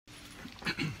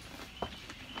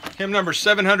Hymn number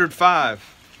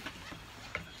 705.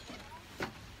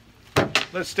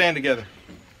 Let's stand together.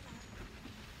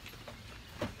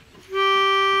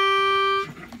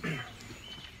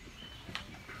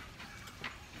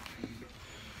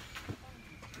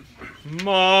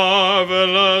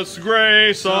 Marvelous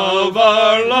grace of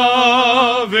our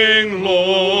loving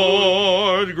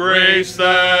Lord, grace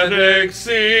that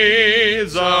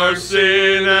exceeds our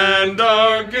sin and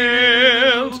our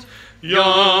guilt,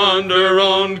 yonder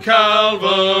on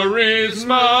Calvary's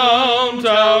mount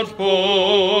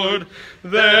outpoured,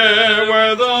 there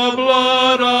where the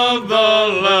blood of the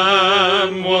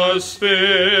Lamb was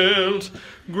spilt.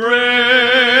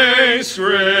 Grace,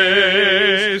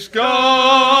 grace,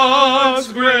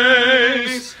 God's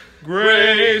grace,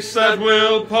 grace that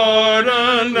will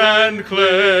pardon and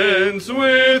cleanse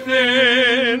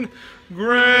within.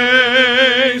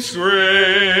 Grace,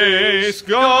 grace,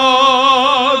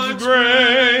 God's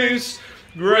grace,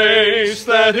 grace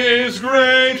that is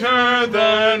greater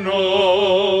than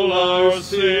all our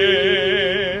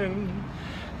sin.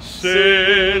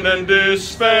 Sin and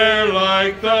despair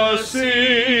like the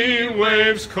sea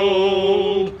waves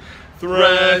cold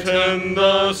threaten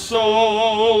the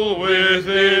soul with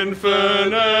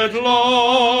infinite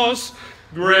loss.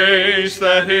 Grace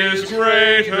that is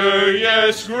greater,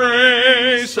 yes,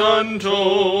 grace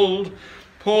untold,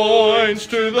 points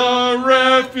to the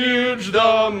refuge,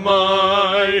 the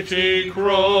mighty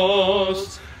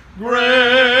cross.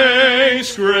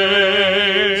 Grace,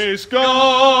 grace,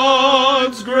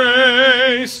 God's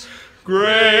grace,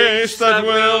 grace that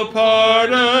will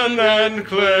pardon and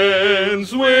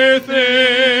cleanse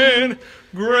within.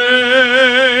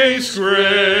 Grace,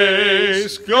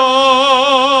 grace,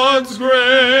 God's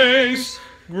grace,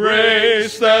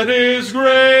 grace that is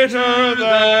greater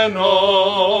than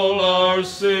all our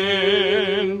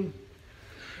sin.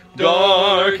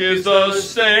 Dark is the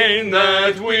stain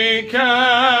that we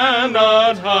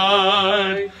cannot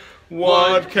hide.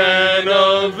 What can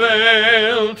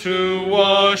avail to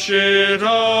wash it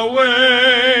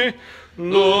away?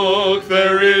 Look,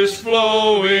 there is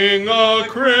flowing a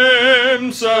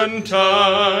crimson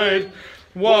tide.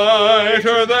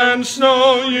 Whiter than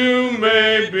snow you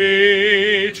may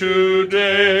be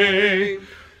today.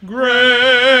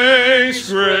 Grace,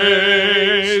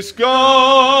 grace,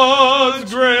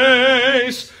 God's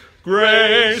grace,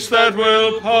 grace that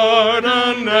will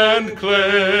pardon and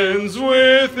cleanse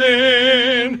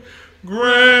within.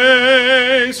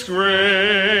 Grace,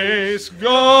 grace,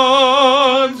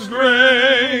 God's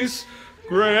grace,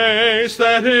 grace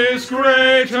that is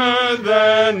greater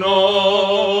than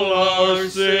all our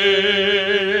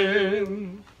sin.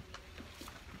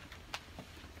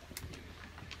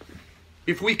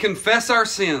 If we confess our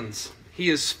sins, He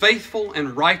is faithful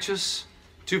and righteous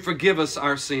to forgive us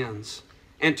our sins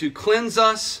and to cleanse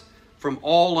us from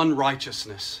all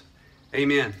unrighteousness.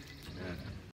 Amen. Amen.